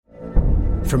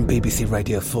From BBC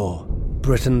Radio 4,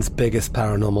 Britain's biggest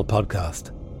paranormal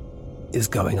podcast is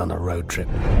going on a road trip.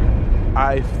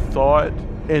 I thought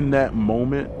in that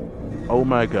moment, oh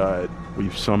my God,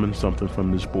 we've summoned something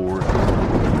from this board.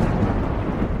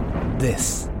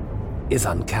 This is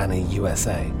Uncanny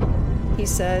USA. He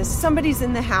says, somebody's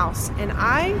in the house, and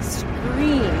I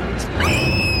screamed.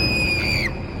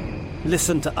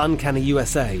 Listen to Uncanny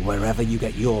USA wherever you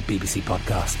get your BBC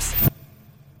podcasts,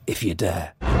 if you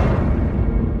dare.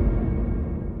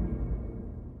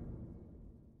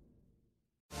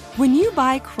 When you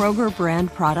buy Kroger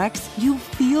brand products, you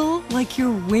feel like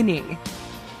you're winning.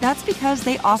 That's because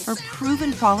they offer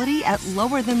proven quality at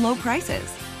lower than low prices.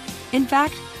 In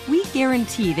fact, we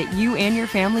guarantee that you and your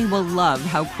family will love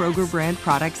how Kroger brand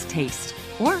products taste,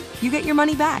 or you get your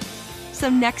money back. So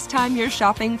next time you're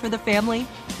shopping for the family,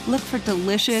 look for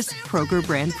delicious Kroger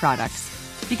brand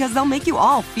products, because they'll make you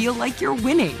all feel like you're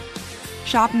winning.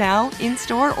 Shop now,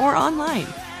 in-store, or online.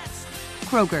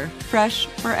 Kroger, fresh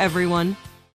for everyone.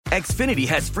 Xfinity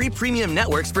has free premium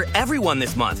networks for everyone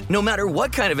this month, no matter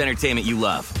what kind of entertainment you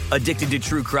love. Addicted to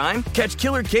true crime? Catch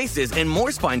killer cases and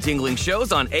more spine-tingling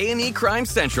shows on A&E Crime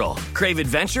Central. Crave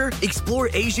adventure? Explore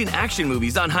Asian action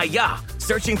movies on Hayya.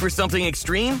 Searching for something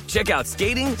extreme? Check out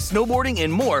skating, snowboarding,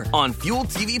 and more on Fuel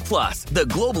TV Plus, the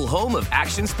global home of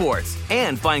action sports.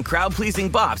 And find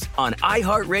crowd-pleasing bops on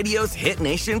iHeartRadio's Hit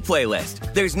Nation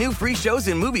playlist. There's new free shows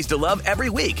and movies to love every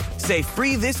week. Say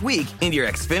free this week in your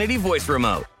Xfinity voice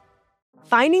remote.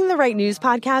 Finding the right news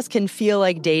podcast can feel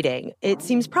like dating. It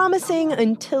seems promising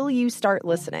until you start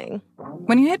listening.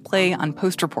 When you hit play on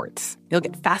Post Reports, you'll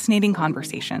get fascinating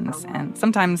conversations and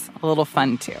sometimes a little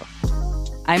fun, too.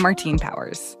 I'm Martine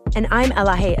Powers. And I'm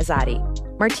Elahe Azadi.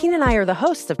 Martine and I are the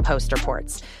hosts of Post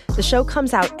Reports. The show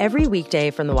comes out every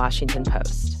weekday from The Washington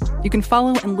Post. You can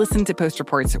follow and listen to Post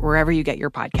Reports wherever you get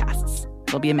your podcasts.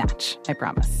 It'll be a match, I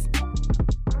promise.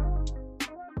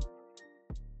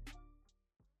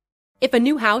 If a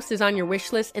new house is on your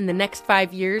wish list in the next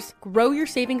 5 years, grow your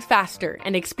savings faster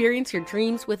and experience your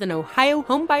dreams with an Ohio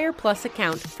Homebuyer Plus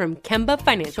account from Kemba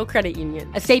Financial Credit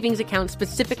Union. A savings account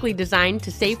specifically designed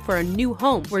to save for a new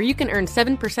home, where you can earn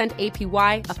 7%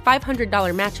 APY, a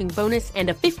 $500 matching bonus,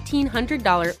 and a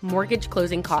 $1,500 mortgage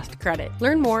closing cost credit.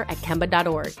 Learn more at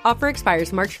Kemba.org. Offer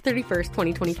expires March 31st,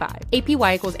 2025.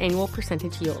 APY equals annual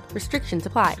percentage yield. Restrictions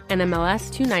apply.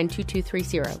 NMLS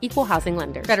 292230. Equal housing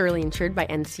lender. Federally insured by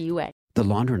NCUA. The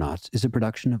Laundronauts is a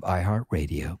production of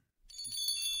iHeartRadio.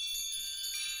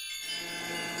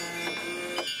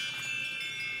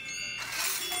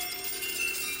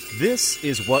 This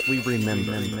is what we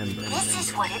remember. This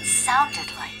is what it sounded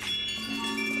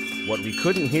like. What we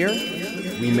couldn't hear,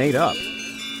 we made up.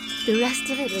 The rest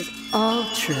of it is all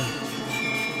true.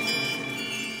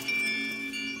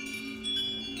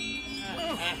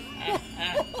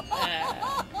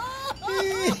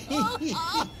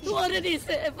 What did he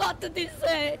say? What did he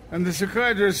say? And the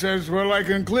psychiatrist says, well, I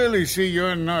can clearly see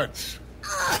you're nuts.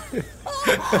 He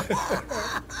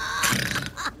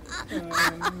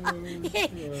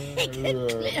can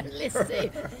clearly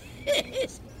see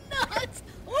he's nuts.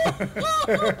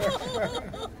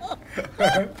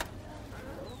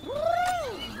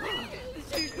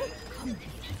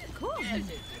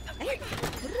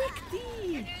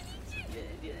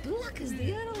 Black as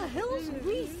the Earl of Hill's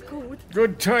waistcoat.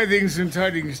 Good tidings and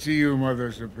tidings to you,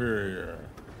 Mother Superior.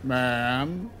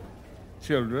 Ma'am,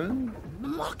 children.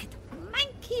 Mock it,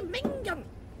 manky mingan,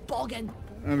 boggin.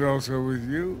 And also with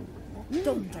you.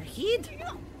 Dunderhead.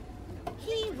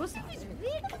 He was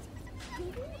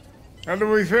wicked. How do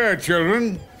we fare,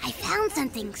 children? I found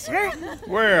something, sir.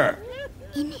 Where?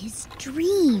 In his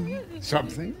dream.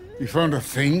 Something? You found a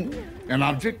thing? An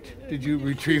object? Did you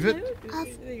retrieve it?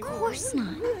 Of course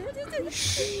not.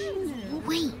 Shh.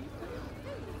 Wait.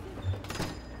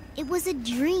 It was a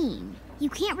dream. You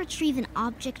can't retrieve an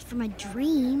object from a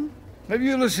dream. Have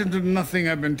you listened to nothing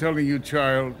I've been telling you,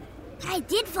 child? But I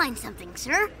did find something,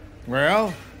 sir.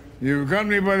 Well, you've got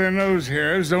me by the nose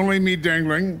hairs, only me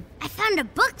dangling. I found a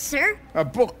book, sir. A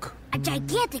book? A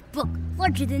gigantic book,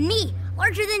 larger than me,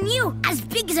 larger than you, as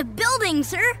big as a building,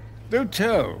 sir. Do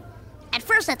tell. At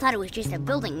first I thought it was just a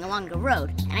building along the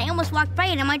road, and I almost walked by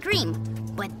it in my dream.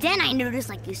 But then I noticed,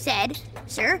 like you said,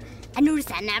 sir, I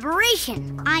noticed an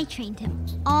aberration. I trained him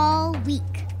all week.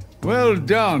 Well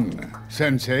done,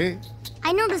 Sensei.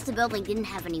 I noticed the building didn't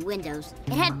have any windows.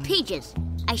 It had pages.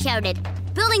 I shouted,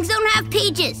 "Buildings don't have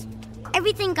pages!"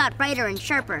 Everything got brighter and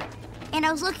sharper, and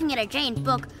I was looking at a giant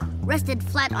book rested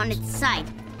flat on its side.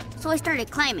 So I started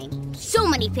climbing. So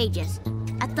many pages.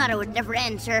 I thought it would never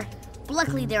end, sir. But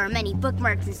luckily there were many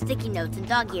bookmarks and sticky notes and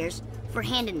dog ears for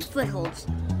hand and footholds.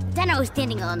 Then I was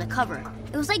standing on the cover.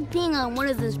 It was like being on one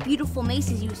of those beautiful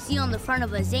maces you see on the front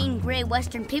of a Zane Grey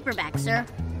Western paperback, sir.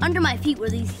 Under my feet were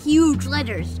these huge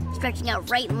letters stretching out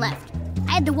right and left.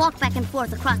 I had to walk back and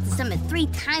forth across the summit 3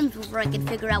 times before I could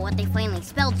figure out what they finally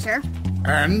spelled, sir.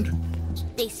 And?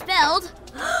 They spelled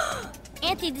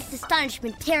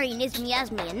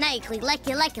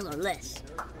Anti-disastonishmentarianismiasmianaically-lecular-list.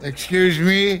 Excuse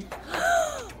me?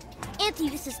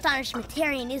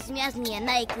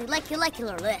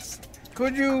 Anti-disastonishmentarianismiasmianaically-lecular-list.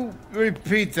 Could you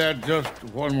repeat that just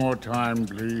one more time,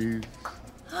 please?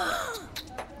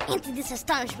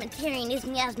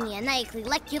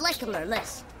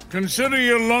 Anti-disastonishmentarianismiasmianaically-lecular-list. Consider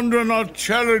your Londoner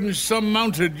challenge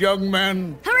surmounted, young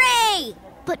man. Hooray!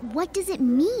 But what does it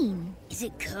mean? Is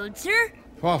it code, sir?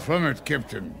 Far from it,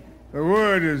 Captain. The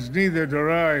word is neither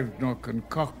derived nor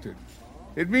concocted.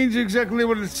 It means exactly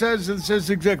what it says and says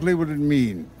exactly what it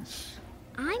means.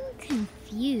 I'm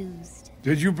confused.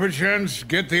 Did you perchance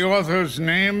get the author's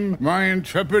name, my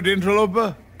intrepid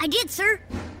interloper? I did, sir.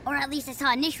 Or at least I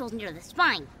saw initials near the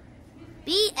spine.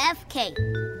 BFK.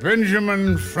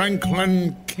 Benjamin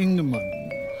Franklin Kingman.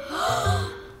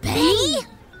 Benny?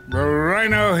 The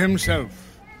rhino himself.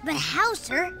 But how,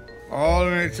 sir? All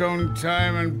in its own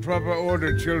time and proper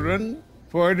order, children.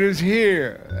 For it is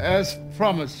here, as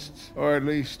promised, or at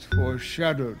least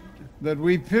foreshadowed, that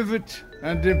we pivot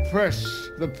and depress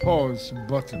the pause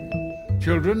button.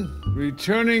 Children,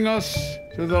 returning us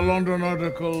to the London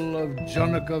article of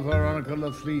Jonica Veronica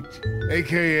Lafleet,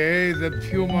 a.k.a. the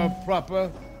Puma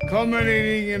proper,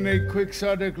 culminating in a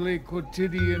quixotically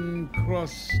quotidian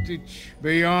cross-stitch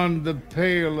beyond the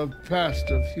pale of past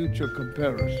or future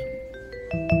comparison.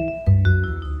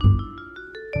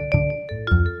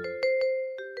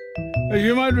 As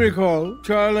you might recall,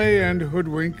 Charlie and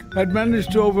Hoodwink had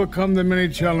managed to overcome the many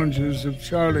challenges of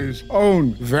Charlie's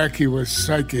own vacuous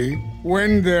psyche,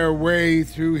 wend their way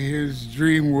through his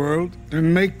dream world,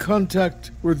 and make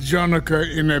contact with Jonica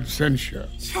in absentia.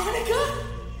 Jonica?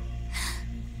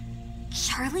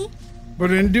 Charlie?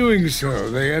 But in doing so,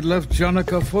 they had left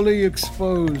Jonica fully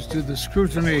exposed to the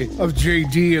scrutiny of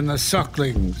J.D. and the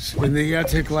Sucklings in the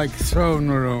attic-like throne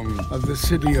room of the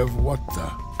city of Wutta.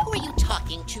 Who are you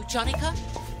talking to, Jonica?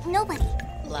 Nobody.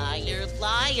 Liar,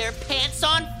 liar, pants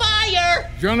on fire!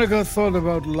 Jonica thought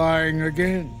about lying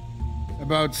again,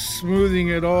 about smoothing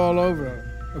it all over,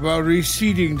 about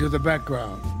receding to the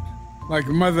background, like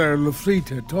Mother Lafleet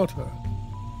had taught her.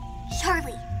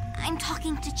 Charlie. I'm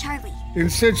talking to Charlie.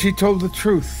 Instead, she told the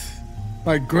truth,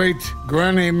 like great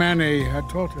Granny Manny had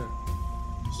taught her.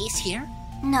 He's here?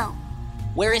 No.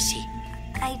 Where is he?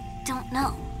 I don't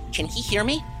know. Can he hear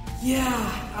me? Yeah,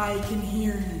 I can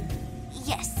hear him.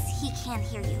 Yes, he can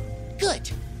hear you. Good.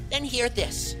 Then hear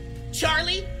this.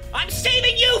 Charlie, I'm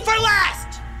saving you for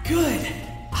last! Good.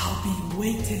 I'll be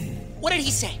waiting. What did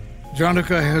he say?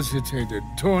 Jonica hesitated,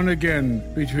 torn again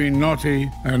between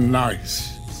naughty and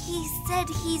nice. He said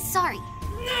he's sorry. No,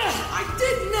 I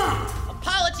did not!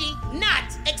 Apology not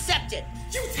accepted.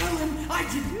 You tell him I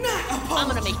did not apologize. I'm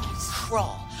gonna make you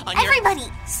crawl on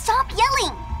Everybody, stop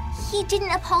yelling! He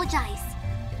didn't apologize.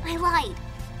 I lied.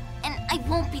 And I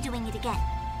won't be doing it again.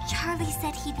 Charlie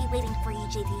said he'd be waiting for you,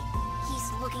 JD.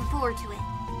 He's looking forward to it.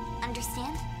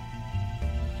 Understand?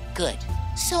 Good.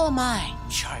 So am I,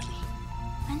 Charlie.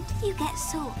 When did you get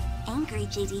so angry,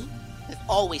 JD? I've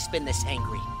always been this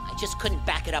angry. I just couldn't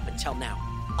back it up until now.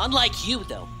 Unlike you,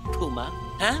 though, Puma.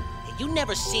 Huh? You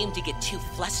never seem to get too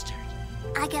flustered.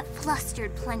 I get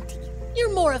flustered plenty.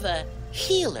 You're more of a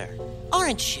healer,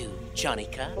 aren't you,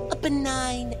 Jonica? A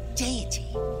benign deity.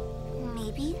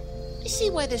 Maybe. I see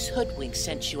why this hoodwink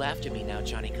sent you after me now,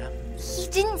 Jonica. He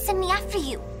didn't send me after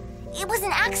you. It was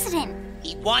an accident.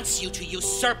 He wants you to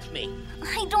usurp me.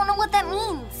 I don't know what that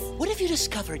means. What if you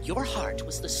discovered your heart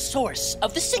was the source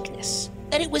of the sickness?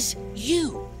 That it was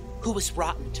you who was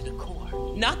rotten to the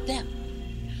core, not them.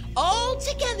 All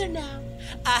together now,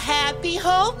 a happy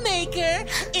homemaker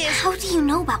is... How do you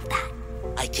know about that?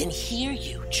 I can hear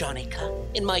you, Jonica,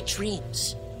 in my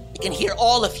dreams. I can hear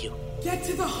all of you. Get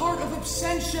to the heart of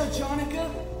Absentia,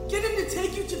 Jonica. Get him to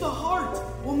take you to the heart.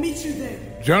 We'll meet you there.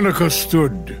 Jonica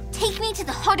stood. Take me to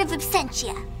the heart of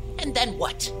Absentia. And then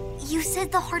what? You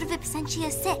said the heart of Absentia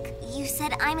is sick. You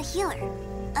said I'm a healer.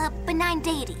 A benign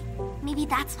deity. Maybe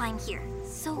that's why I'm here.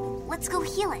 So let's go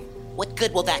heal it. What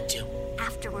good will that do?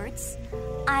 Afterwards,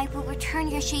 I will return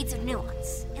your shades of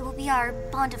nuance. It will be our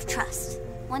bond of trust.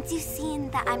 Once you've seen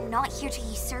that I'm not here to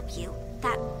usurp you,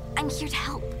 that I'm here to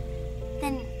help,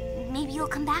 then maybe you'll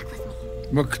come back with me.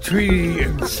 McTreaty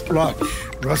and Splotch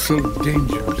rustled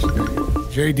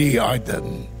dangerously. J.D. eyed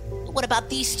them. What about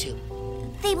these two?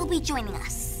 They will be joining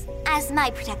us as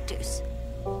my protectors,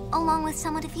 along with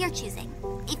someone of your choosing.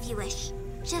 if you wish,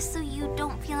 just so you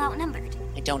don't feel outnumbered.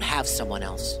 I don't have someone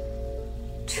else.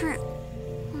 True.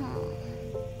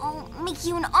 I'll make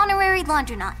you an honorary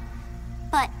laundronaut,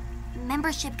 but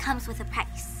membership comes with a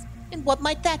price. And what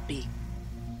might that be?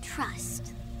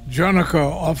 Trust. Jonica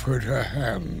offered her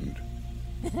hand.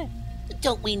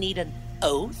 Don't we need an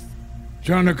oath?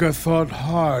 Jonica thought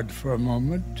hard for a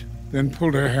moment, then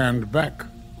pulled her hand back.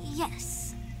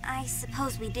 Yes, I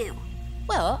suppose we do.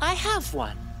 Well, I have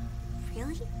one.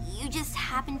 Really? You just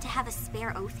happen to have a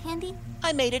spare oath handy?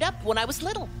 I made it up when I was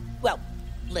little. Well,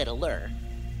 littler.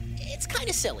 It's kind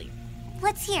of silly.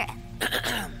 Let's hear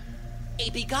it. A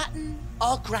begotten,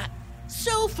 all gratin,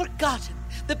 so forgotten,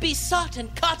 the besoughten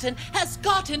cotton has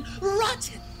gotten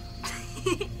rotten.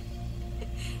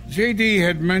 J.D.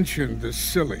 had mentioned the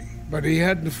silly, but he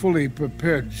hadn't fully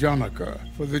prepared Jonica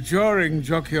for the jarring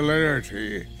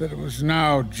jocularity that was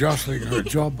now jostling her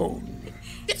jawbone.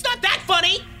 It's not that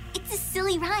funny! It's a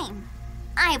silly rhyme.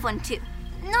 I have one too.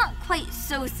 Not quite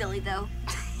so silly, though.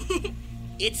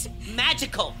 It's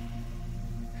magical.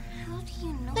 How do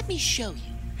you know? Let me show you.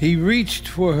 He reached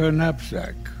for her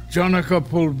knapsack. Jonica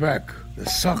pulled back. The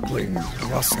sucklings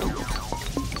rustled.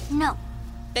 No.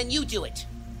 Then you do it.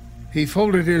 He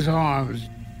folded his arms.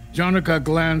 Jonica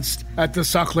glanced at the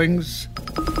sucklings.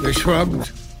 They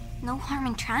shrugged. No harm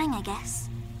in trying, I guess.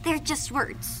 They're just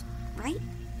words, right?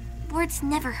 Words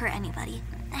never hurt anybody.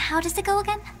 How does it go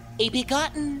again? A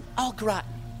begotten, all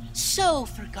gratin, so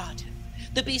forgotten,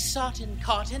 the besoughten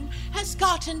cotton has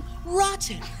gotten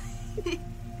rotten.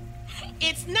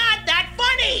 It's not that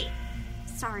funny!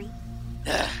 Sorry.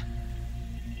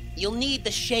 You'll need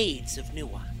the shades of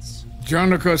nuance.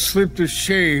 Jonica slipped the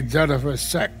shades out of her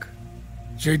sack.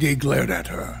 J.D. glared at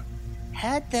her.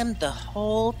 Had them the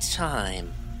whole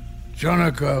time.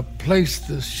 Jonica placed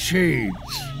the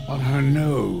shades on her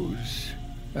nose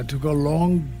and took a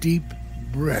long, deep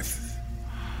breath.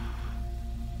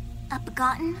 A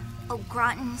begotten, oh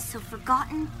gratin, so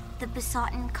forgotten, the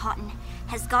besoughten cotton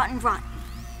has gotten rotten.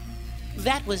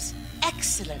 That was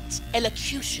excellent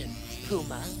elocution,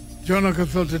 Puma. Jonica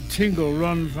felt a tingle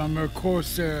run from her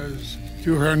corsairs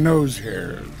to her nose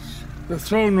hairs. The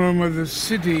throne room of the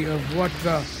city of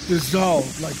Wata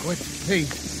dissolved like wet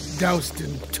paint doused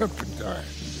in turpentine.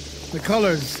 The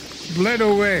colors bled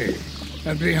away,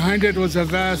 and behind it was a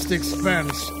vast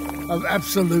expanse of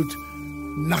absolute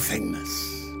nothingness.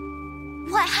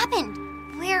 What happened?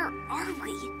 Where are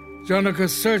we? Jonica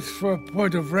searched for a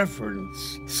point of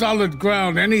reference. Solid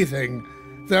ground, anything.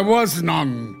 There was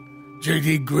none.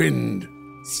 J.D. grinned.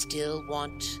 Still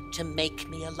want to make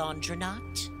me a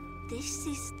laundronaut? This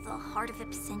is the heart of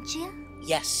Absentia?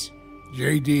 Yes.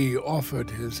 J.D. offered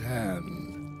his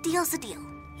hand. Deal's a deal.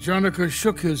 Jonica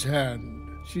shook his hand.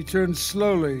 She turned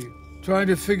slowly, trying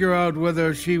to figure out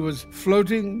whether she was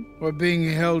floating or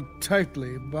being held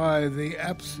tightly by the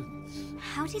absence.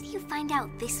 How did you find out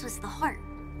this was the heart?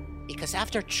 Because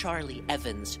after Charlie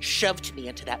Evans shoved me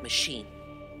into that machine,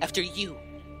 after you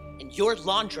and your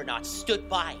laundronauts stood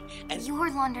by and... Your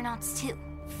laundronauts too,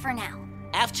 for now.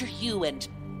 After you and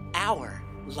our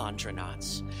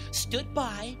laundronauts stood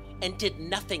by and did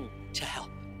nothing to help,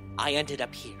 I ended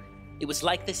up here. It was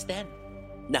like this then.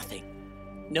 Nothing.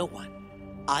 No one.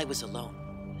 I was alone.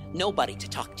 Nobody to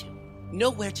talk to.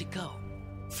 Nowhere to go.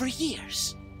 For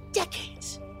years.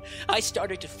 Decades. I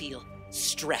started to feel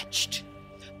stretched.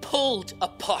 Pulled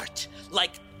apart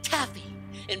like taffy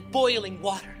in boiling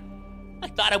water. I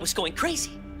thought I was going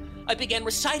crazy. I began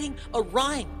reciting a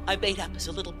rhyme I made up as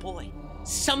a little boy.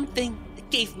 Something that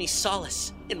gave me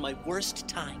solace in my worst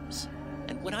times.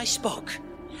 And when I spoke,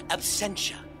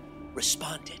 Absentia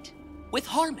responded with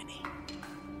harmony.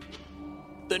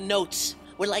 The notes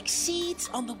were like seeds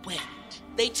on the wind.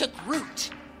 They took root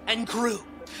and grew.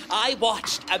 I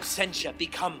watched Absentia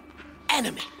become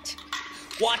animate.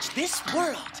 Watch this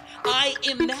world I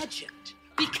imagined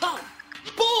become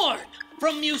born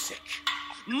from music.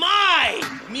 My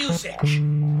music.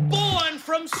 Born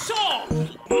from song.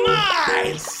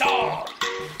 My song.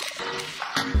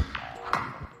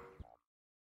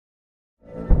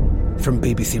 From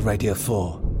BBC Radio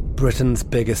 4, Britain's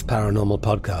biggest paranormal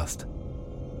podcast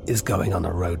is going on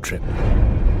a road trip.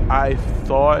 I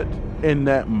thought in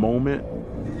that moment,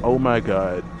 oh my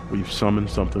God, we've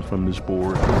summoned something from this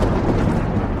board.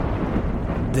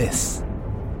 This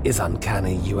is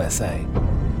Uncanny USA.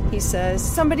 He says,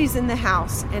 somebody's in the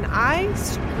house, and I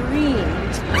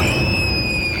screamed.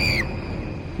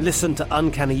 Listen to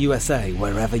Uncanny USA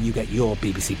wherever you get your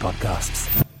BBC podcasts,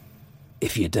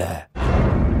 if you dare.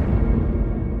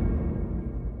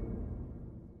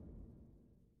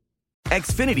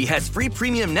 Xfinity has free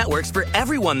premium networks for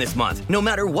everyone this month, no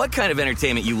matter what kind of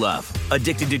entertainment you love.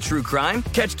 Addicted to true crime?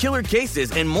 Catch killer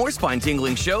cases and more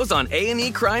spine-tingling shows on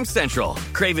A&E Crime Central.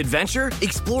 Crave adventure?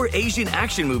 Explore Asian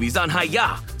action movies on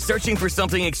Hi-Ya. Searching for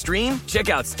something extreme? Check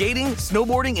out skating,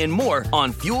 snowboarding, and more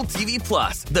on Fuel TV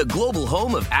Plus, the global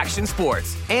home of action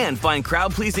sports. And find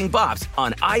crowd-pleasing bops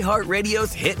on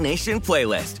iHeartRadio's Hit Nation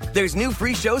playlist. There's new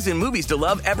free shows and movies to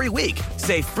love every week.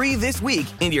 Say free this week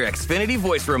in your Xfinity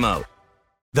voice remote.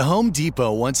 The Home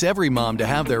Depot wants every mom to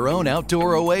have their own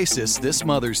outdoor oasis this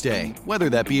Mother's Day, whether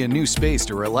that be a new space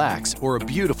to relax or a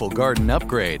beautiful garden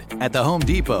upgrade. At the Home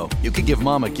Depot, you can give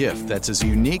mom a gift that's as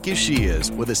unique as she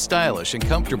is, with a stylish and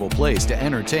comfortable place to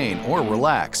entertain or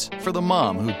relax for the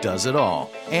mom who does it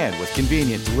all. And with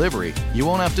convenient delivery, you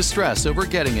won't have to stress over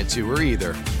getting it to her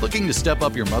either. Looking to step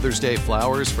up your Mother's Day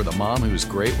flowers for the mom who's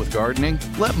great with gardening?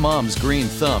 Let Mom's Green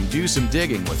Thumb do some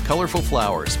digging with colorful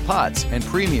flowers, pots, and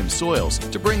premium soils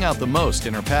to bring out the most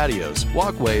in her patios,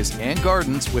 walkways, and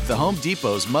gardens with the Home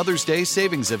Depot's Mother's Day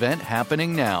Savings Event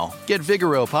happening now. Get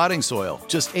Vigoro potting soil,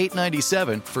 just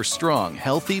 $8.97 for strong,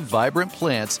 healthy, vibrant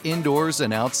plants indoors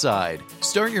and outside.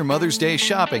 Start your Mother's Day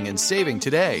shopping and saving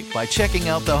today by checking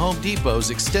out the Home Depot's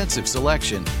extensive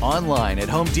selection online at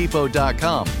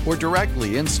HomeDepot.com or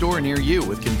directly in-store near you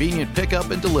with convenient pickup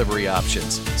and delivery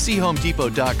options. See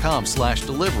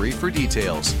HomeDepot.com/delivery for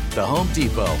details. The Home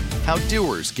Depot. How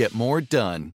doers get more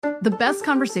done. The best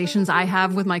conversations I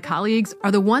have with my colleagues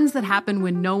are the ones that happen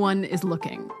when no one is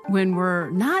looking, when we're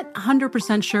not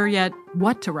 100% sure yet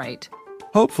what to write.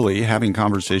 Hopefully, having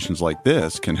conversations like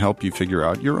this can help you figure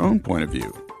out your own point of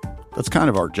view. That's kind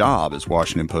of our job as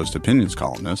Washington Post opinions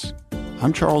columnists.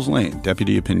 I'm Charles Lane,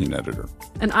 Deputy Opinion Editor.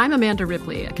 And I'm Amanda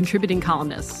Ripley, a contributing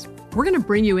columnist. We're going to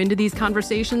bring you into these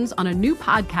conversations on a new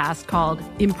podcast called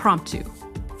Impromptu.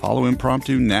 Follow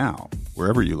Impromptu now,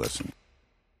 wherever you listen.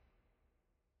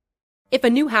 If a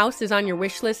new house is on your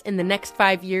wish list in the next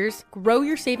 5 years, grow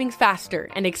your savings faster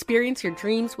and experience your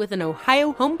dreams with an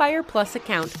Ohio Homebuyer Plus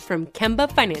account from Kemba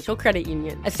Financial Credit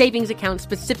Union. A savings account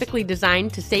specifically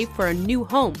designed to save for a new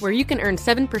home, where you can earn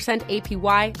 7%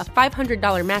 APY, a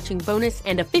 $500 matching bonus,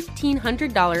 and a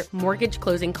 $1,500 mortgage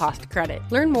closing cost credit.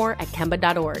 Learn more at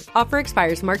Kemba.org. Offer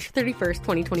expires March 31st,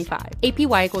 2025.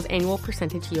 APY equals annual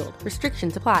percentage yield.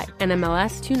 Restrictions apply.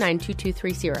 NMLS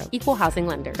 292230. Equal housing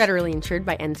lender. Federally insured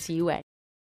by NCUA.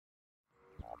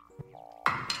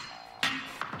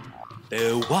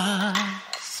 There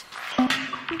was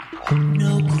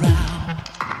no ground,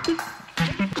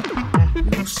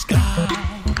 no sky,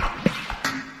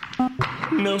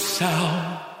 no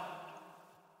sound,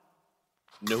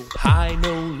 no high,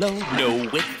 no low, no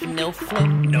width, no flow,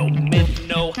 no mid,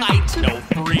 no height, no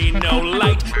free, no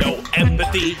light, no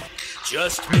empathy,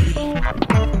 just me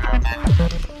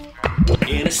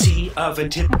in a sea of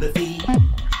antipathy.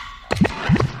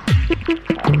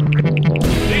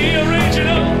 The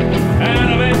original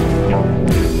anime,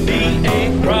 the a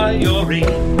priori,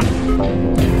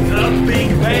 the Big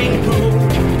Bang Boom.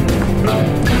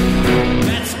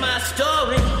 That's my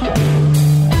story.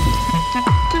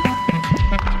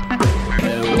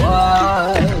 There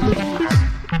was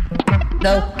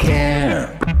no care,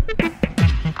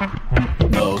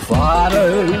 no father,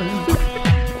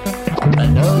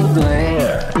 and no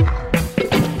glare.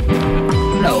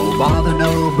 No bother,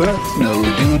 no birth, no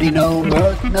duty, no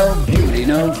mirth, no beauty,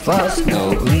 no fuss,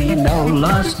 no glee, no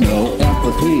lust, no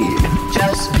empathy,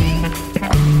 just me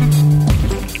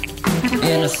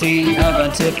in a sea of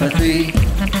antipathy.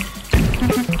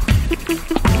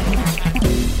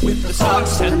 With the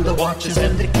socks and the watches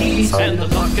and the keys and the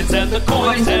lockets and the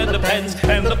coins and the pens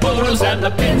and the photos and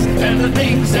the pins and the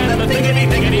things and the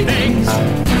thinkity things.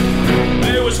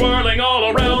 They were swirling all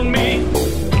around me.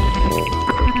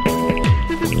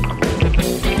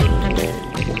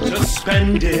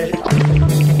 Suspended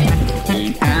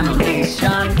in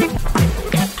animation,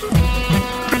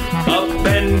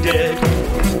 upended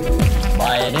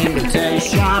by an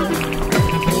invitation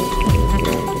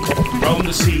from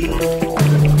the sea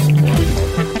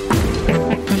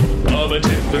of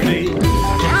antipathy.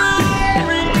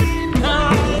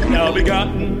 Now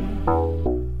begotten,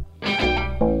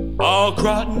 all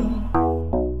rotten,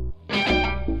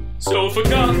 so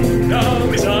forgotten. Now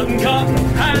he's uncotton,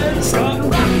 has gotten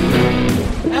rotten.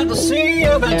 And the sea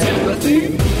of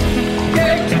antipathy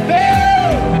came to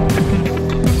bear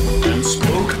and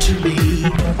spoke to me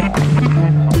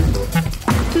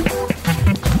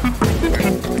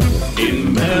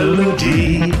in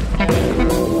melody.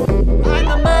 I'm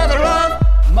the mother of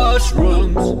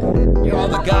mushrooms, you're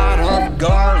the god of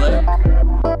garlic.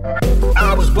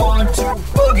 I was born to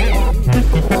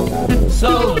boogie,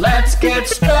 so let's get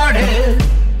started.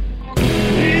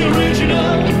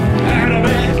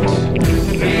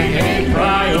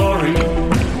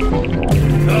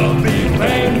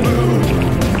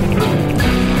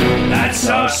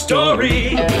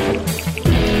 story.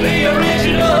 The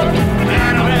original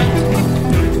planet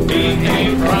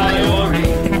became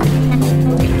priority.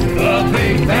 The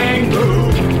Big Bang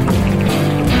Boom.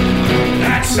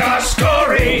 That's our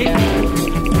story.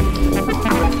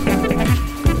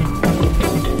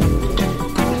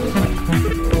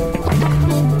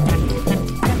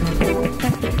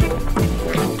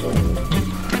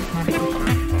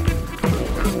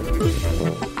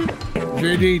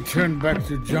 J.D. turned back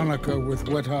to Jonica with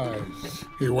wet eyes.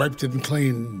 He wiped them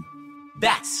clean.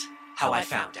 That's how I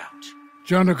found out.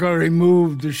 Jonica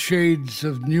removed the shades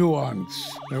of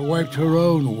nuance and wiped her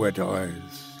own wet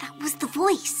eyes. That was the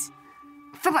voice.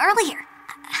 From earlier.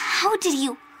 Who did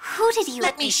you...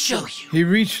 Let me show you. He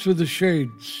reached for the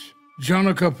shades.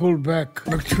 Jonica pulled back.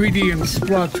 McTreaty and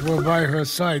Splotch were by her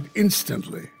side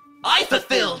instantly. I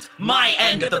fulfilled my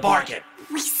end of the bargain.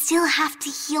 We still have to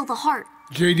heal the heart.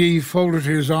 J.D. folded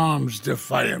his arms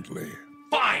defiantly.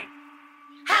 Fine.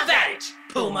 Have at it,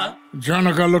 Puma.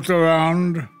 Jonica looked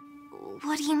around.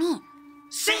 What do you mean?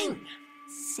 Sing.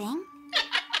 Sing?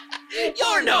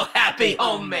 You're no happy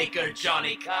homemaker,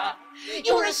 Jonica.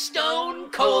 You're a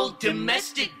stone-cold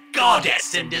domestic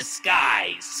goddess in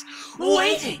disguise,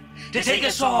 waiting to take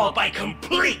us all by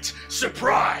complete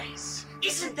surprise.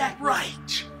 Isn't that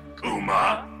right,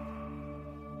 Puma?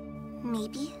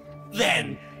 Maybe.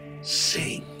 Then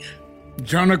sing.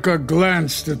 Jonica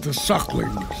glanced at the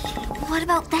sucklings. What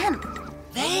about them?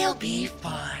 They'll be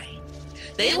fine.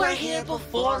 They were here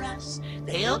before us.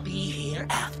 They'll be here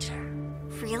after.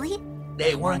 Really?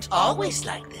 They weren't always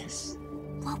like this.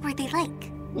 What were they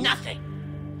like? Nothing.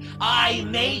 I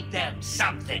made them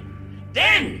something.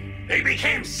 Then they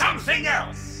became something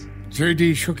else.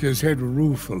 J.D. shook his head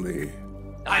ruefully.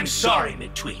 I'm sorry,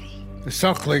 McTweety. The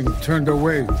suckling turned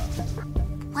away.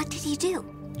 What did he do?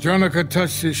 Jonica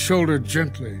touched his shoulder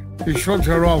gently. He shrugged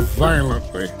her off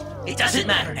violently. It doesn't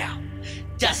matter now,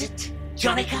 does it,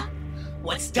 Jonica?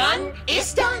 What's done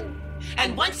is done.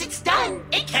 And once it's done,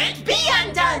 it can't be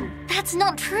undone. That's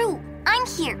not true. I'm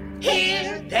here.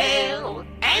 Here, there, or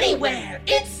anywhere.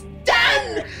 It's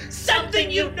done.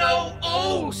 Something you know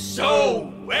oh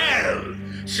so well.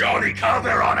 Jonica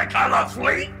Veronica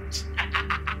LaFleet.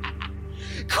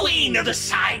 Queen of the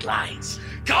sidelines.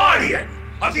 Guardian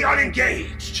of the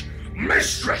unengaged.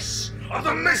 Mistress of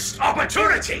the missed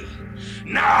opportunity.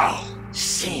 Now,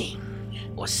 sing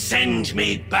or send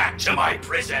me back to my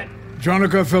prison.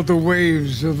 Jonica felt the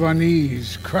waves of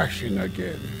unease crashing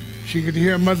again. She could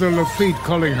hear Mother Lafitte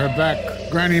calling her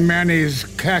back, Granny Manny's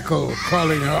cackle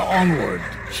calling her onward.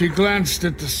 She glanced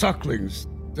at the sucklings.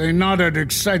 They nodded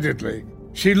excitedly.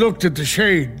 She looked at the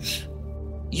shades.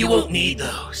 You won't need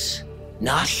those.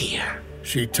 Not here.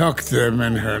 She tucked them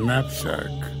in her knapsack.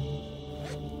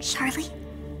 Charlie,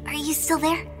 are you still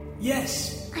there?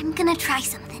 Yes. I'm gonna try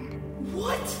something.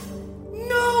 What?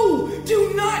 No!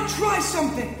 Do not try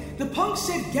something! The punk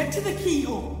said get to the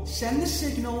keyhole, send the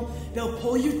signal, they'll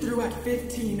pull you through at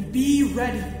 15. Be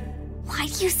ready. Why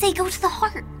do you say go to the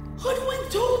heart? Hoodwink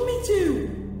told me to.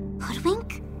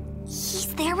 Hoodwink?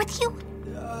 He's there with you?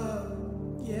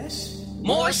 Yes?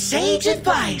 More sage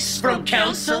advice from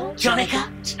Council, Jonica.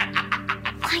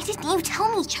 Why didn't you tell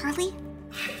me, Charlie?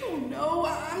 I don't know.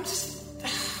 I'm just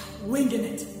winging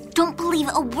it. Don't believe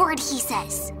a word he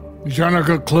says.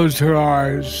 Jonica closed her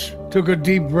eyes, took a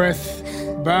deep breath,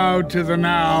 bowed to the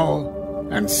now,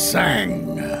 and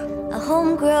sang. A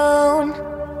homegrown,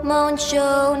 moan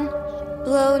shown,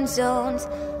 blown zones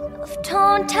of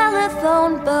torn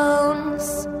telephone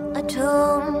bones,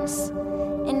 atones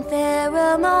in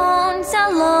pheromones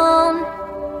alone.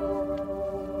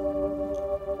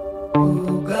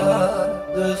 You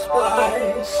got the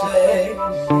spice,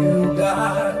 you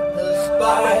got the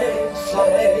spice,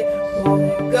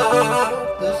 you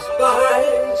got the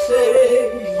spice,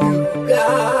 you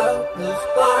got the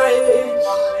spice.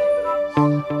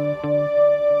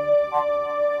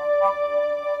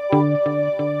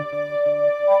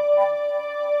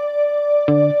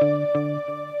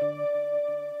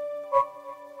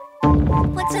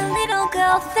 What's a little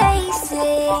girl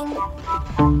facing?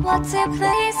 What's her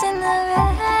place in the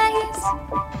race?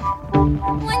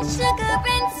 When sugar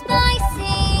and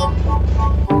spicy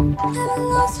have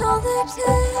lost all their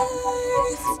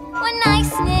taste. When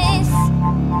niceness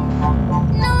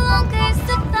no longer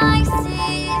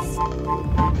suffices.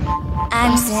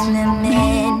 I'm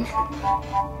cinnamon.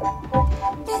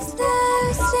 Is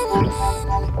there cinnamon?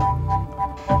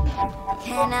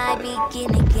 Can I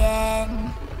begin again?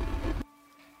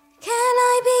 Can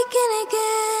I begin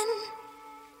again?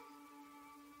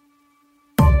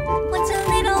 What's a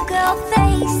little girl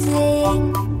facing?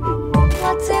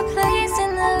 What's her place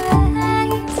in the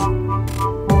race?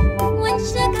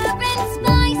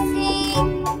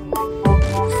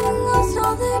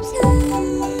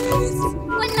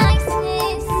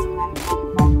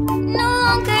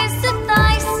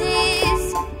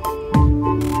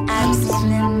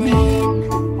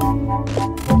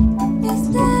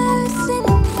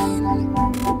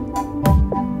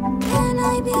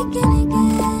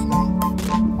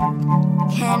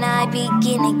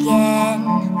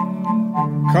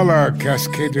 Color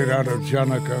cascaded out of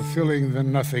Jonica, filling the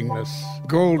nothingness.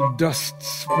 Gold dust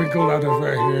sprinkled out of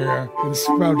her hair and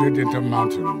sprouted into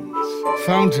mountains.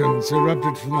 Fountains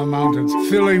erupted from the mountains,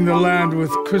 filling the land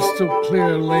with crystal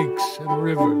clear lakes and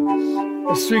rivers.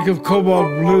 A streak of cobalt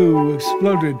blue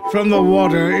exploded from the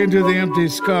water into the empty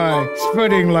sky,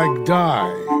 spreading like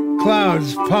dye.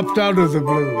 Clouds popped out of the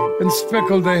blue and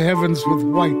speckled the heavens with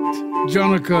white.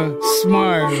 Jonica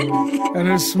smiled, and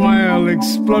her smile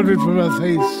exploded from her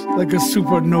face like a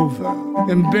supernova,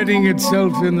 embedding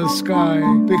itself in the sky,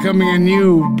 becoming a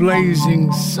new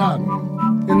blazing sun.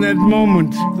 In that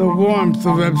moment, the warmth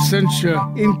of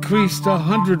Absentia increased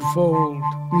 100-fold,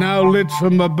 now lit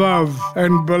from above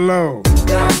and below. You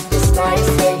got the spice,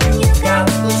 you got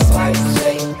the spice,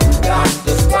 you got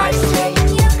the spice,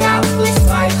 you got the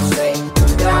spice,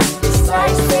 you got the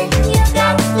spice, you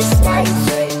got the spice,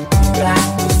 you got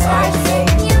the spice,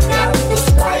 you got the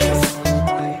spice.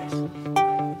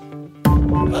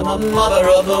 I'm a mother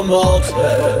of the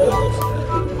malted.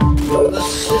 You're the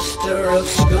sister of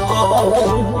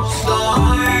scones.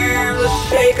 I'm the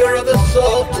shaker of the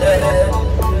salted.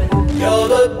 You're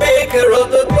the baker of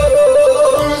the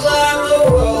booze. I'm the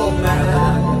world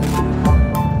man.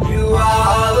 You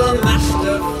are the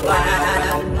master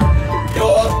plan.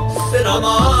 You're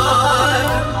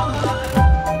cinnamon.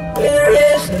 There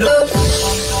is no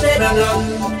synonym.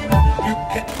 You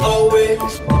can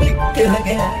always begin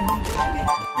again.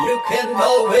 You can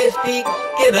always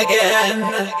begin again.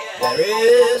 There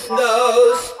is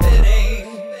no spinning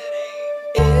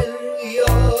in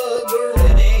your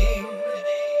grinning.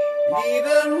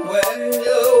 Even when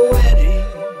you're winning,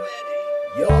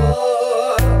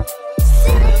 you're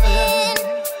cinnamon.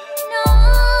 No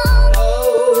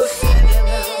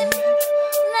cinnamon.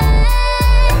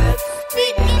 Let's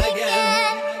begin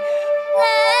again.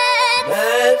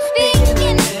 Let's begin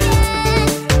again.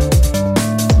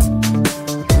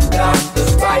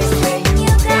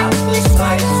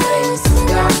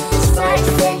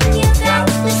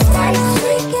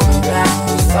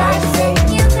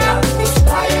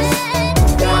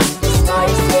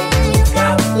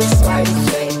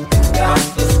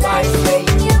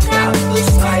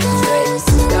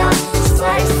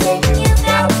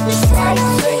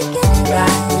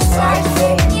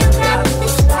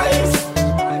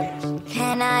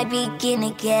 Can I begin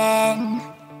again?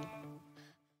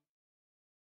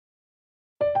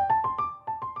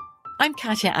 I'm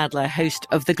Katya Adler, host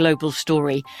of The Global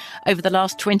Story. Over the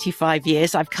last 25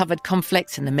 years, I've covered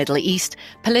conflicts in the Middle East,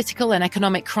 political and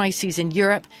economic crises in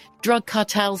Europe, drug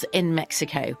cartels in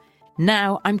Mexico.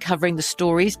 Now I'm covering the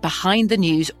stories behind the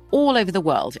news all over the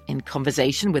world in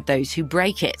conversation with those who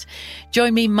break it.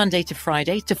 Join me Monday to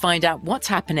Friday to find out what's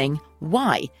happening,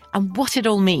 why, and what it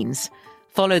all means.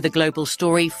 Follow The Global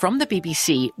Story from the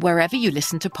BBC wherever you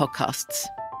listen to podcasts.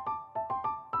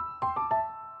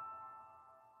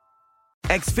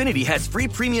 Xfinity has free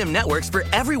premium networks for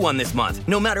everyone this month,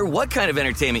 no matter what kind of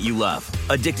entertainment you love.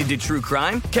 Addicted to true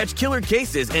crime? Catch killer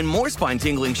cases and more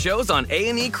spine-tingling shows on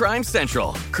A&E Crime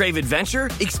Central. Crave adventure?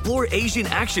 Explore Asian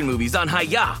action movies on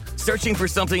Hi-Ya. Searching for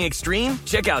something extreme?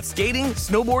 Check out skating,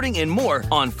 snowboarding, and more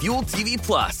on Fuel TV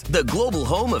Plus, the global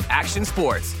home of action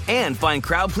sports. And find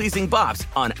crowd-pleasing bops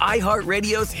on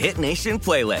iHeartRadio's Hit Nation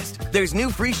playlist. There's new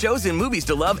free shows and movies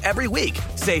to love every week.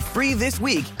 Say free this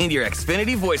week in your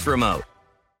Xfinity voice remote.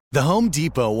 The Home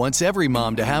Depot wants every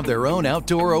mom to have their own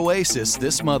outdoor oasis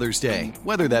this Mother's Day,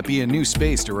 whether that be a new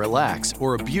space to relax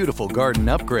or a beautiful garden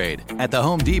upgrade. At the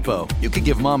Home Depot, you could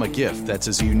give mom a gift that's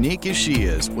as unique as she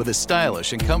is, with a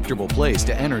stylish and comfortable place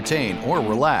to entertain or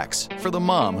relax for the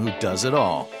mom who does it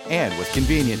all. And with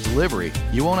convenient delivery,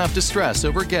 you won't have to stress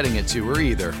over getting it to her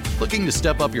either. Looking to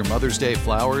step up your Mother's Day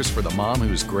flowers for the mom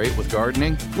who's great with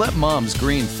gardening? Let Mom's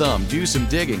Green Thumb do some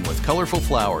digging with colorful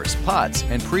flowers, pots,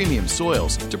 and premium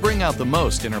soils to bring out the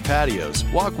most in her patios,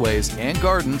 walkways, and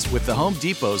gardens with the Home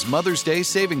Depot's Mother's Day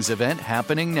Savings Event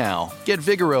happening now. Get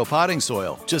Vigoro potting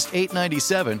soil, just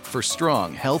 $8.97 for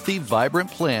strong, healthy,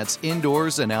 vibrant plants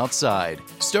indoors and outside.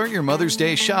 Start your Mother's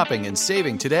Day shopping and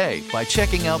saving today by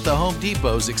checking out the Home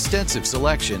Depot's extensive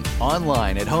selection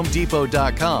online at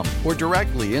HomeDepot.com or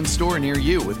directly in-store near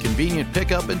you with convenient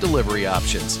pickup and delivery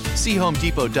options. See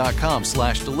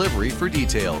HomeDepot.com/delivery for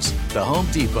details. The Home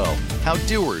Depot, how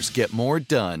doers get more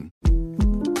done.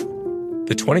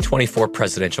 The 2024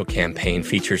 presidential campaign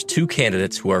features two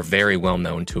candidates who are very well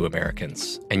known to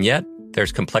Americans. And yet,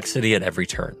 there's complexity at every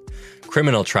turn.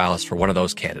 Criminal trials for one of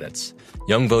those candidates.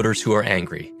 Young voters who are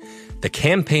angry. The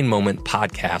Campaign Moment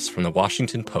podcast from the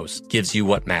Washington Post gives you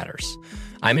what matters.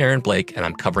 I'm Aaron Blake, and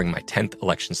I'm covering my 10th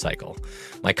election cycle.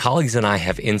 My colleagues and I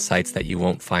have insights that you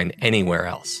won't find anywhere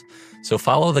else. So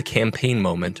follow the campaign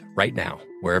moment right now,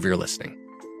 wherever you're listening.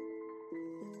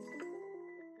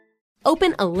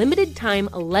 Open a limited-time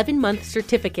 11-month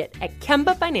certificate at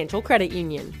Kemba Financial Credit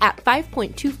Union. At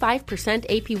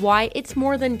 5.25% APY, it's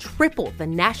more than triple the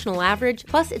national average,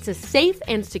 plus it's a safe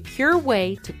and secure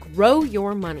way to grow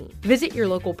your money. Visit your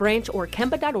local branch or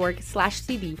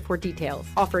kemba.org/CD for details.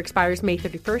 Offer expires May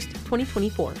 31st,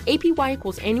 2024. APY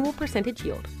equals annual percentage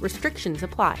yield. Restrictions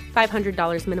apply.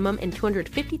 $500 minimum and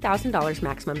 $250,000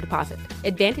 maximum deposit.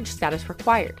 Advantage status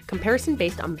required. Comparison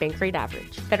based on bank rate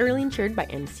average. Federally insured by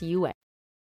NCUA.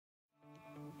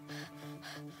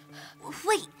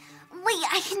 Wait,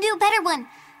 I can do a better one.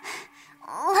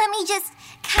 Let me just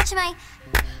catch my...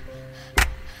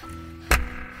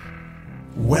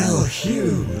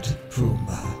 Well-hewed,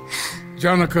 Puma.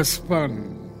 Jonica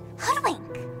spun. Hoodwink.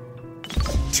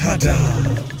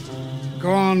 Ta-da!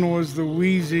 Gone was the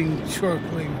wheezing,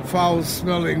 chortling,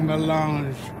 foul-smelling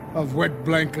melange of wet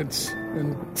blankets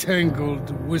and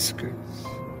tangled whiskers.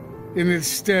 In its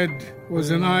stead was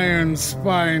an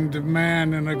iron-spined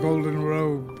man in a golden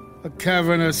robe, a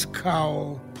cavernous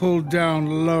cowl pulled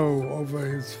down low over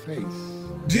his face.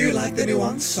 Do you like the new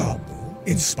ensemble?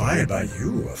 Inspired by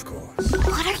you, of course.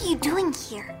 What are you doing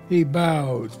here? He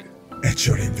bowed. At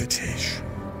your invitation.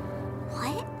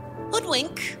 What?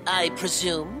 Hoodwink, I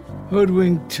presume.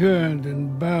 Hoodwink turned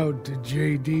and bowed to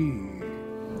J.D.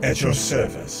 At your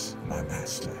service, my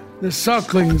master. The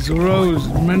sucklings rose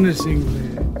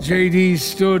menacingly. J.D.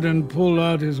 stood and pulled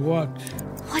out his watch.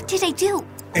 What did I do?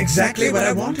 Exactly what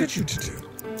I wanted you to do.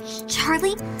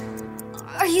 Charlie?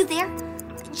 Are you there?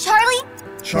 Charlie?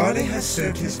 Charlie has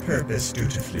served his purpose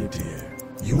dutifully, dear.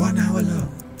 You are now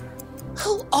alone.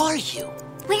 Who are you?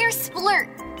 Where's Splurt?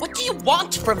 What do you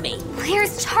want from me?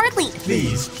 Where's Charlie?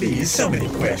 Please, so many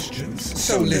questions.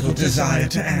 So little desire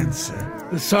to answer.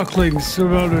 The sucklings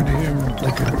surrounded him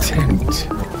like a tent.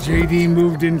 J.D.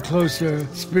 moved in closer,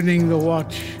 spinning the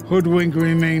watch. Hoodwink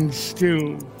remained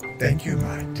still. Thank you,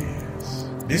 my dears.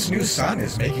 This new sun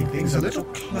is making things a little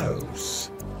close.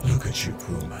 Look at you,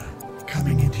 Puma.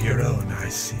 Coming into your own, I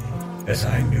see. As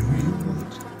I knew you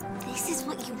would. This is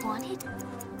what you wanted?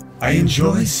 I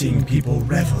enjoy seeing people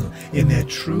revel in their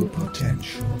true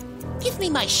potential. Give me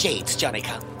my shades,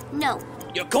 Jonica. No.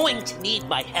 You're going to need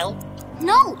my help?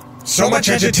 No. So much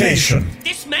agitation.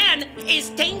 This man is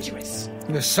dangerous.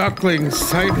 The sucklings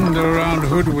tightened around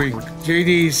Hoodwink.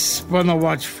 J.D. spun the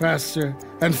watch faster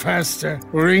and faster.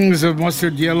 Rings of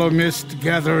mustard yellow mist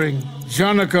gathering.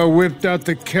 Jonica whipped out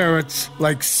the carrots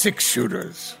like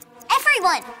 6-shooters.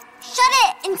 Everyone, shut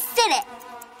it and sit it.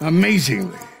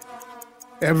 Amazingly,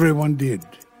 everyone did.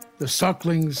 The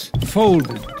sucklings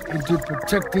folded into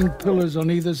protecting pillars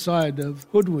on either side of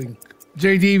Hoodwink.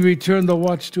 J.D. returned the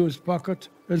watch to his pocket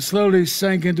and slowly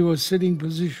sank into a sitting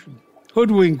position.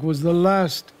 Hoodwink was the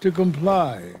last to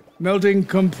comply, melting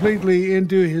completely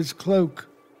into his cloak,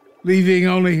 leaving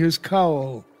only his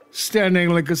cowl, standing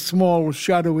like a small,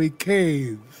 shadowy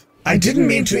cave. I didn't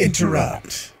mean to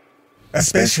interrupt,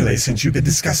 especially since you've been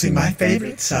discussing my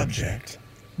favorite subject,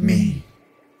 me.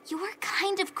 You are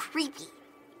kind of creepy.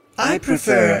 I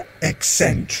prefer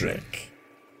eccentric.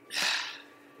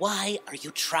 Why are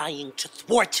you trying to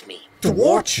thwart me?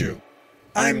 Thwart you?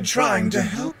 I'm trying to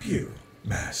help you,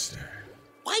 Master.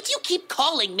 Why do you keep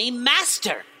calling me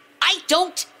Master? I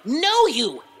don't know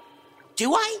you.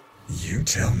 Do I? You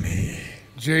tell me.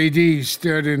 J.D.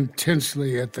 stared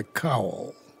intensely at the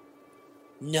cowl.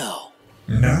 No.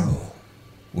 No?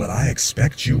 Well, I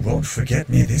expect you won't forget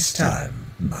me this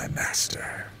time, my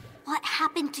master. What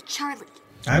happened to Charlie?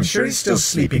 I'm sure he's still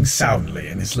sleeping soundly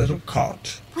in his little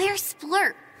cot. Where's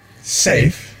Splurt?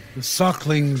 Safe. The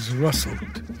sucklings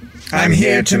rustled. I'm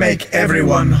here to make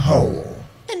everyone whole.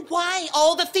 Then why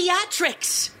all the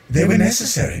theatrics? They were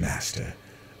necessary, Master.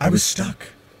 I was stuck.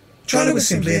 Charlie was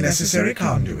simply a necessary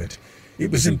conduit.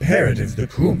 It was imperative the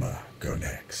Puma go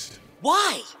next.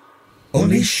 Why?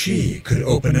 Only she could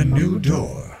open a new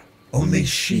door. Only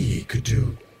she could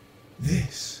do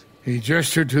this. He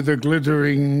gestured to the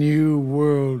glittering new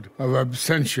world of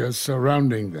absentia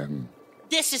surrounding them.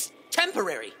 This is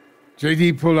temporary.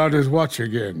 J.D. pulled out his watch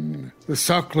again. The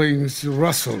sucklings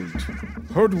rustled.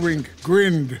 Hoodwink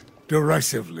grinned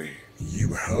derisively.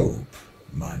 You hope,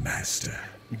 my master.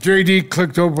 J.D.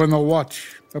 clicked open the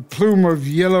watch. A plume of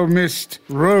yellow mist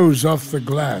rose off the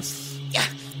glass.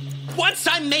 Once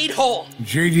I'm made whole.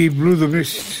 J.D. blew the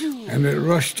mist, and it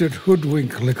rushed at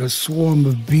Hoodwink like a swarm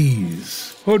of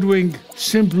bees. Hoodwink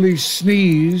simply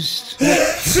sneezed,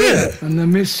 and the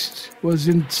mist was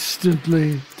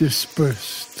instantly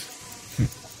dispersed.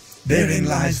 Therein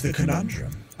lies the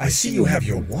conundrum. I see you have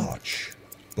your watch.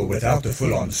 But without the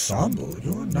full ensemble,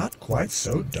 you're not quite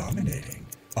so dominating,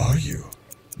 are you,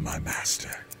 my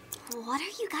master? What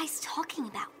are you guys talking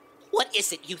about? What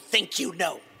is it you think you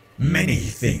know? Many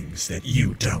things that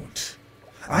you don't.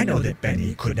 I know that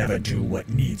Benny could never do what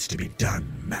needs to be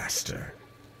done, master.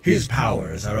 His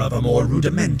powers are of a more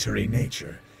rudimentary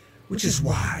nature, which is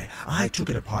why I took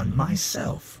it upon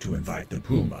myself to invite the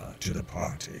Puma to the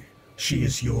party. She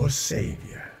is your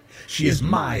savior. She is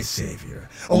my savior.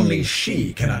 Only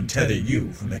she can untether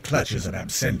you from the clutches of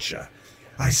Absentia.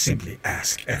 I simply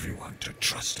ask everyone to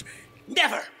trust me.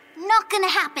 Never! Not gonna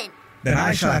happen. Then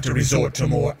I shall have to resort to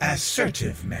more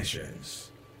assertive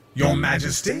measures. Your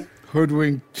Majesty?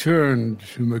 Hoodwink turned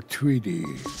to McTweedy.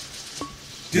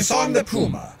 Disarm the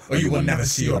Puma, or you will never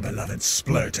see your beloved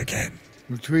splurt again.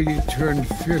 McTweedy turned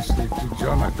fiercely to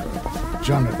Jonica.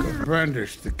 Jonica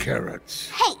brandished the carrots.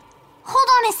 Hey, hold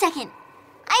on a second.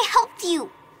 I helped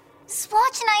you.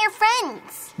 Splotch and I are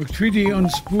friends. McTweedy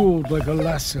unspooled like a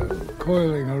lasso,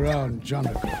 coiling around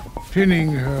Jonica,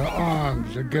 pinning her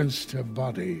arms against her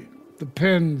body. The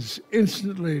pens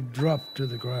instantly dropped to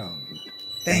the ground.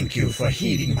 Thank you for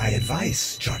heeding my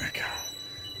advice, Jonica.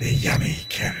 The yummy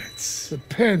carrots. The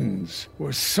pens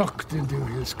were sucked into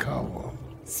his cowl.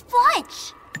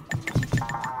 Splotch!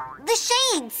 The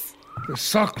shades! The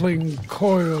suckling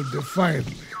coiled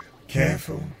defiantly.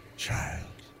 Careful, child.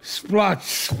 Splotch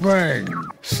sprang,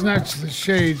 snatched the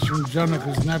shades from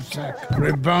Jonica's knapsack,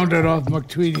 rebounded off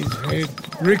McTweedy's head,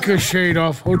 ricocheted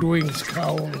off Hoodwink's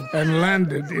cowl, and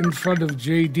landed in front of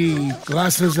J.D.,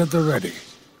 glasses at the ready.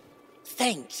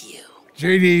 Thank you.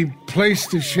 J.D. placed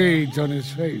the shades on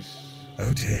his face.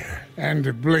 Oh dear.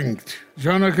 And blinked.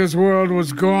 Jonica's world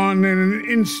was gone in an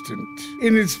instant.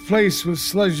 In its place was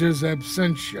Sledge's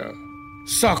Absentia.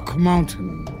 Sock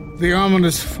Mountain, the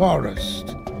ominous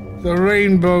forest, the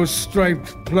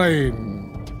rainbow-striped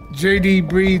plain. J.D.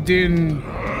 breathed in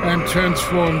and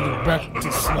transformed back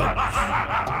to Sludge.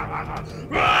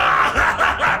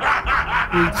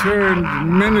 He turned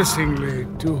menacingly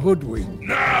to Hoodwink.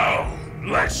 Now,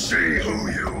 let's see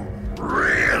who you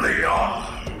really are.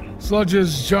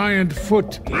 Sludge's giant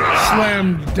foot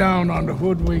slammed down on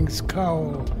Hoodwink's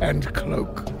cowl and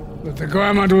cloak. But the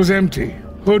garment was empty.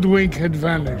 Hoodwink had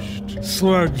vanished.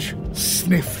 Sludge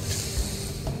sniffed.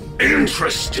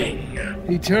 Interesting.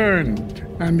 He turned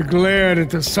and glared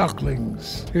at the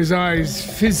sucklings, his eyes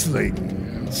fizzling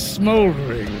and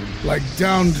smoldering like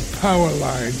downed power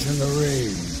lines in the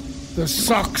rain. The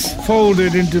socks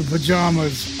folded into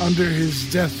pajamas under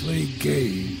his deathly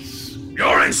gaze.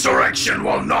 Your insurrection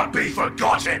will not be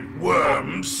forgotten,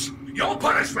 worms. Your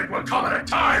punishment will come at a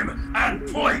time and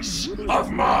place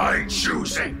of my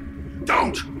choosing.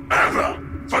 Don't ever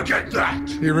forget that!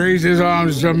 He raised his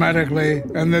arms dramatically,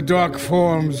 and the dark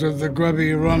forms of the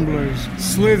grubby rumblers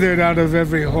slithered out of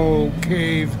every hole,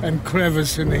 cave, and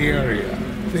crevice in the area.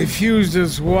 They fused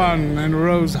as one and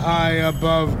rose high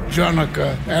above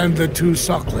Jonica and the two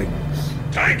sucklings.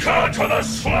 Take her to the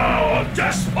Slough of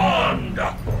Despond!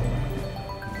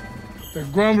 The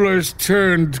grumblers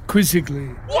turned quizzically.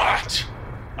 What?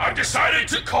 I've decided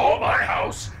to call my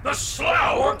house the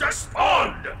Slough of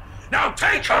Despond! Now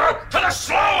take her to the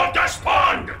Slough of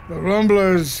Despond! The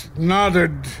rumblers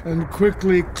nodded and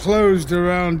quickly closed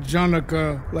around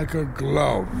Jonica like a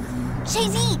glove.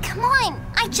 JD, come on!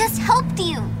 I just helped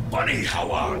you! Funny how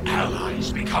our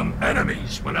allies become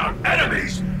enemies when our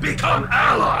enemies become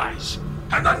allies!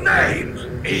 And the name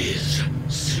is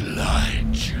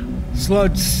Sludge.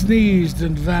 Sludge sneezed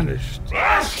and vanished,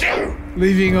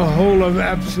 leaving a hole of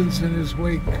absence in his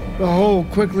wake. The hole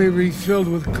quickly refilled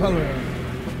with color.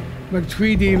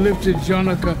 McTweedy lifted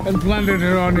Jonica and planted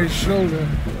her on his shoulder,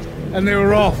 and they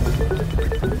were off,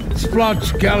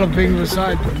 Splotch galloping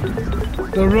beside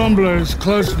them, the rumblers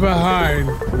close behind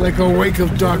like a wake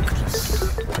of darkness.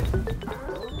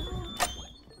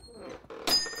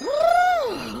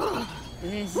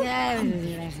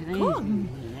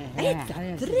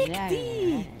 It's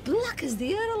tricky. Black as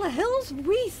the Earl of Hill's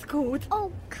waistcoat.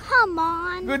 Oh, come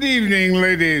on. Good evening,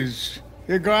 ladies.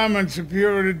 Your garments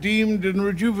appear redeemed and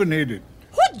rejuvenated.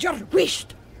 What your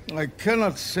wished? I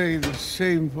cannot say the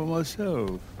same for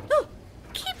myself. Oh,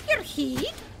 keep your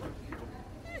heat.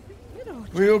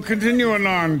 We will continue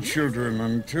on, children.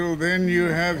 Until then, you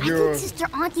have your... I think Sister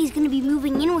Auntie's going to be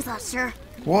moving in with us, sir.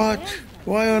 What?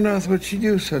 Why on earth would she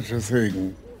do such a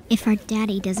thing? If our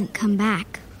daddy doesn't come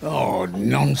back. Oh,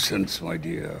 nonsense, my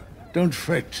dear. Don't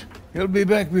fret. He'll be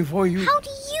back before you... How do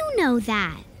you know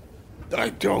that? I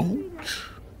don't.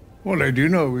 What I do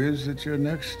know is that your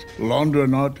next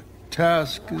laundronaut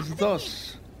task is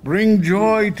thus. Bring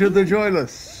joy to the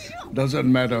joyless.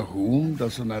 Doesn't matter whom,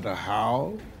 doesn't matter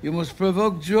how. You must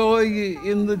provoke joy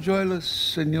in the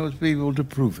joyless, and you must be able to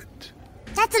prove it.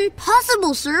 That's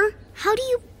impossible, sir. How do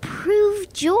you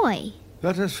prove joy?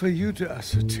 That is for you to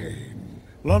ascertain.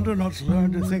 Londonauts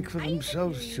learn to think for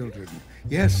themselves, children.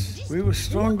 Yes, we were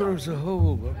stronger as a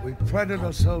whole, but we prided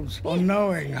ourselves on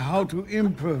knowing how to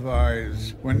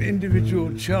improvise when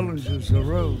individual challenges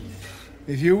arose.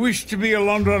 If you wish to be a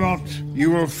Londonaut,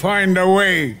 you will find a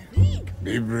way.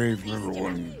 Be brave, little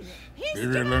ones. Be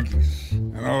relentless.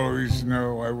 And always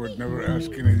know I would never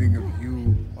ask anything of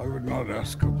you I would not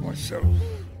ask of myself.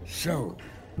 So...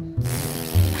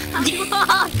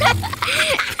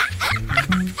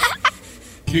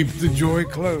 keep the joy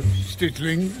close,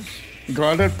 Stitchlings.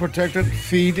 Guard it, protect it,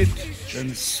 feed it,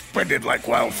 and spread it like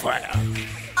wildfire.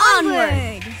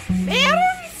 Onward!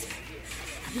 Parents!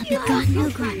 Be gone, no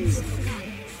guns.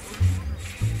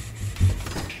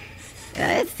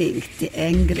 I think the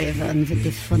angry one with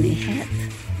the funny hat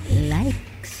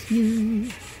likes you.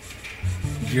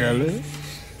 Jealous?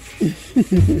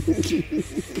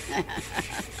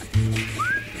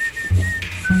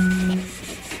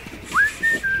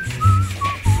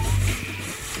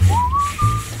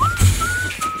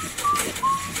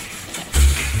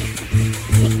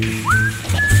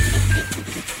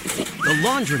 The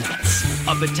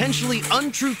Laundronauts, a potentially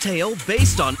untrue tale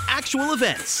based on actual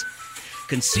events.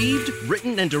 Conceived,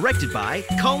 written, and directed by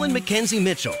Colin Mackenzie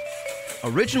Mitchell.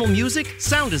 Original music,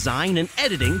 sound design, and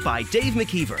editing by Dave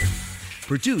McKeever.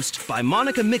 Produced by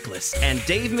Monica Miklas and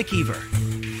Dave McKeever.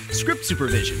 Script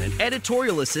supervision and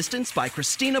editorial assistance by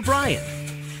Christina Bryan.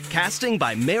 Casting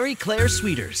by Mary Claire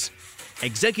Sweeters.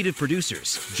 Executive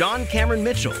producers John Cameron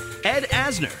Mitchell, Ed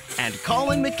Asner, and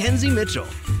Colin Mackenzie Mitchell.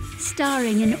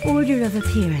 Starring in order of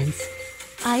appearance,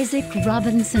 Isaac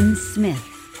Robinson Smith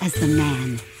as the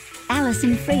man,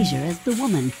 Alison Fraser as the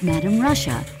woman, Madame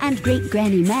Russia, and Great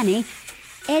Granny Manny,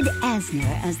 Ed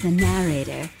Asner as the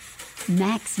narrator,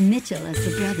 Max Mitchell as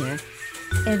the brother,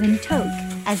 Evan Toke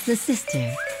as the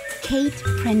sister, Kate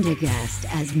Prendergast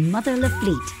as Mother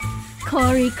LaFleet,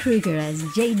 Corey Kruger as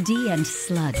J.D. and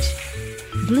Sludge,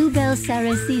 Bluebell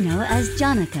Saraceno as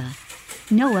Jonica,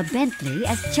 Noah Bentley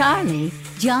as Charlie,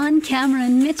 John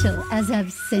Cameron Mitchell as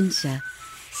Absentia,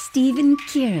 Stephen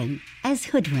Kieran as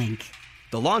Hoodwink.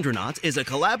 The Laundronauts is a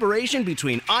collaboration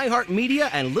between iHeartMedia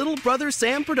and Little Brother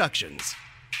Sam Productions.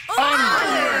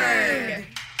 Onward!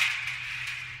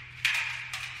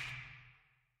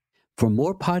 For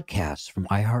more podcasts from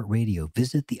iHeartRadio,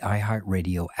 visit the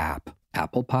iHeartRadio app,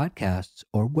 Apple Podcasts,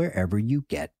 or wherever you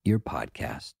get your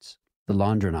podcasts. The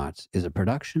Laundronauts is a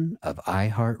production of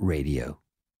iHeartRadio.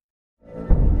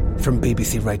 From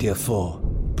BBC Radio 4,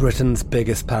 Britain's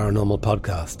biggest paranormal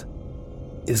podcast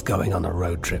is going on a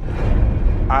road trip.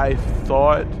 I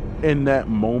thought in that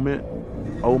moment,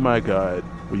 oh my God,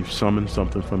 we've summoned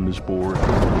something from this board.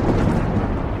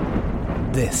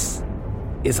 This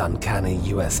is Uncanny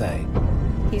USA.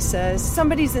 He says,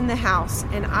 somebody's in the house,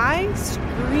 and I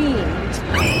screamed.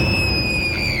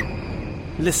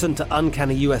 Listen to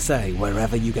Uncanny USA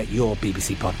wherever you get your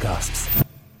BBC podcasts,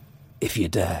 if you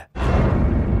dare.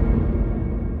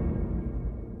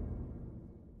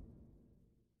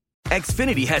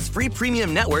 Xfinity has free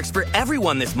premium networks for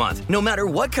everyone this month, no matter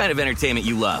what kind of entertainment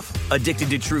you love. Addicted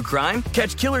to true crime?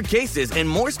 Catch killer cases and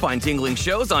more spine-tingling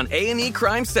shows on A&E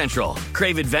Crime Central.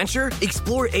 Crave adventure?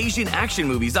 Explore Asian action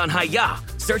movies on Hi-YAH.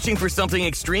 Searching for something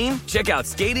extreme? Check out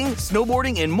skating,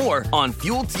 snowboarding, and more on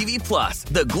Fuel TV Plus,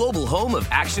 the global home of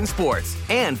action sports.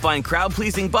 And find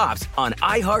crowd-pleasing bops on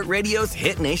iHeartRadio's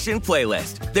Hit Nation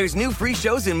playlist. There's new free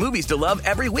shows and movies to love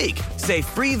every week. Say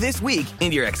free this week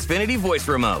in your Xfinity voice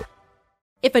remote.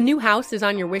 If a new house is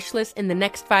on your wish list in the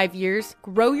next 5 years,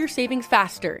 grow your savings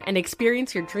faster and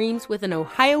experience your dreams with an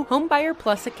Ohio Homebuyer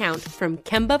Plus account from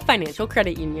Kemba Financial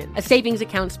Credit Union. A savings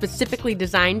account specifically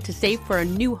designed to save for a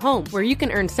new home where you can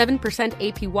earn 7%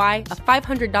 APY,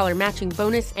 a $500 matching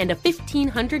bonus, and a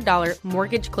 $1,500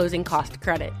 mortgage closing cost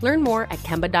credit. Learn more at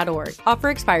Kemba.org. Offer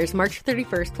expires March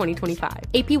 31st, 2025.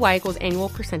 APY equals annual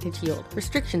percentage yield.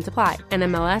 Restrictions apply.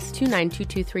 NMLS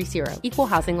 292230. Equal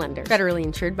housing lender. Federally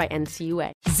insured by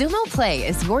NCUA. Zumo Play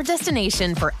is your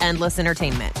destination for endless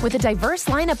entertainment. With a diverse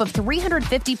lineup of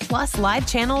 350 plus live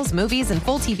channels, movies, and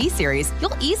full TV series,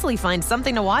 you'll easily find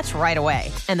something to watch right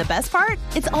away. And the best part?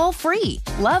 It's all free.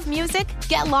 Love music?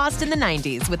 Get lost in the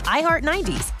 90s with iHeart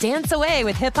 90s. Dance away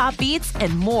with hip-hop beats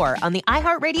and more on the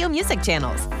iHeartRadio music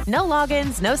channels. No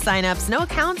logins, no signups, no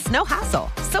accounts, no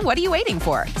hassle. So what are you waiting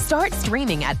for? Start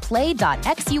streaming at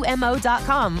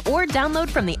play.xumo.com or download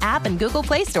from the app and Google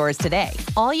Play stores today.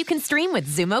 All you can stream with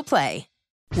Zumo Play.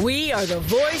 We are the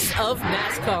voice of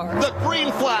NASCAR. The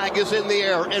green flag is in the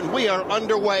air, and we are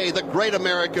underway. The Great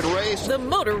American Race. The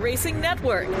Motor Racing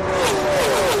Network.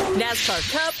 NASCAR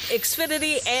Cup,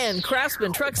 Xfinity, and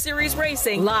Craftsman Truck Series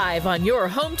Racing live on your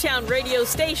hometown radio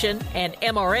station and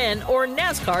MRN or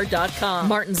NASCAR.com.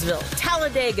 Martinsville,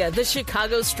 Talladega, the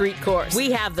Chicago Street Course.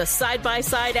 We have the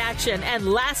side-by-side action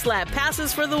and last lap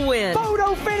passes for the win.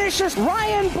 Photo finishes.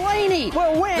 Ryan Blaney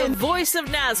will win. The voice of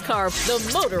NASCAR,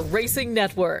 the Motor Racing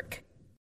Network.